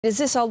Is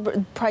this all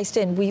priced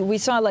in? We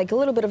saw like a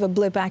little bit of a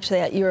blip actually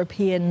at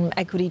European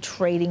equity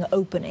trading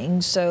opening.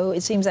 So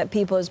it seems that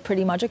people is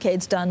pretty much, okay,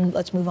 it's done,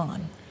 let's move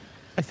on.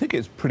 I think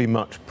it's pretty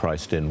much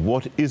priced in.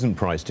 What isn't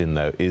priced in,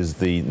 though,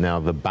 is now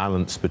the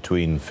balance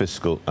between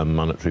fiscal and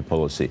monetary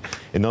policy.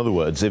 In other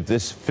words, if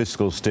this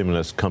fiscal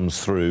stimulus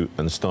comes through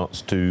and starts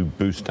to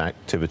boost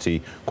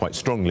activity quite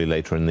strongly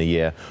later in the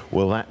year,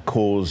 will that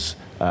cause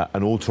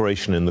an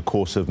alteration in the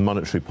course of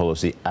monetary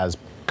policy as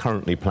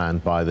currently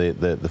planned by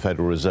the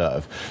Federal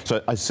Reserve?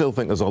 So I still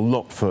think there's a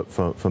lot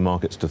for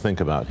markets to think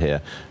about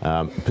here,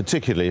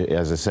 particularly,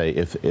 as I say,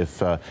 if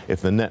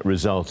the net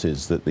result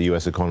is that the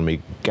US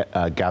economy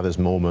gathers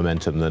more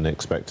momentum than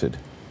expected.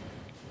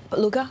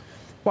 Luca?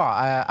 Well,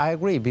 I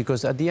agree,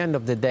 because at the end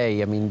of the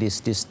day, I mean,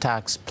 this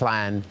tax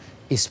plan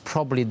is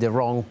probably the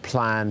wrong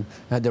plan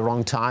at the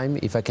wrong time,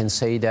 if I can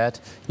say that.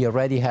 You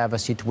already have a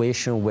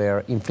situation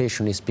where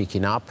inflation is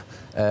picking up.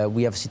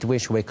 We have a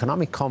situation where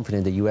economic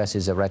confidence in the US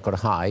is a record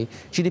high.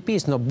 GDP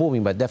is not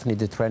booming, but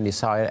definitely the trend is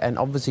higher. And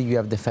obviously you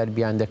have the Fed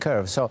behind the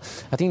curve. So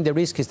I think the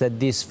risk is that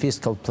this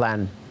fiscal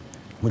plan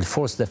will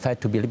force the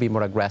Fed to be a little bit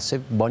more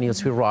aggressive. Bond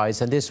yields will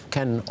rise, and this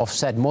can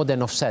offset, more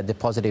than offset, the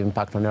positive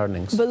impact on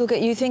earnings. But look,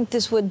 you think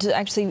this would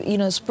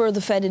actually, spur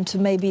the Fed into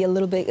maybe a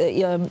little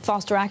bit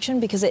faster action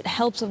because it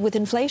helps with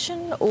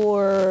inflation?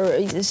 Or,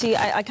 you see,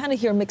 I kind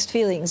of hear mixed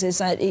feelings, is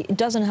that it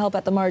doesn't help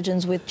at the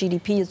margins with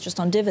GDP, it's just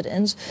on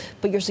dividends,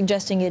 but you're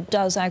suggesting it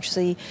does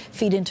actually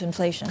feed into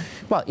inflation.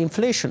 Well,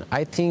 inflation,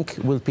 I think,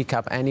 will pick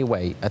up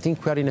anyway. I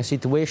think we are in a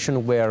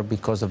situation where,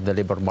 because of the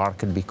labor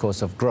market,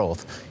 because of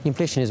growth,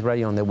 inflation is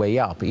already on the way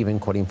up, even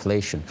core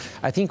inflation.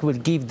 I think will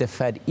give the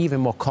Fed even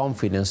more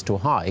confidence to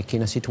hike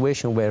in a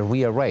situation where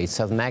real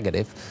rates are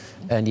negative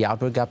and the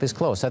outward gap is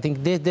closed. I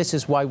think this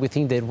is why we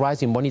think the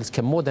rising bond yields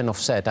can more than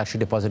offset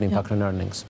actually the positive impact on earnings.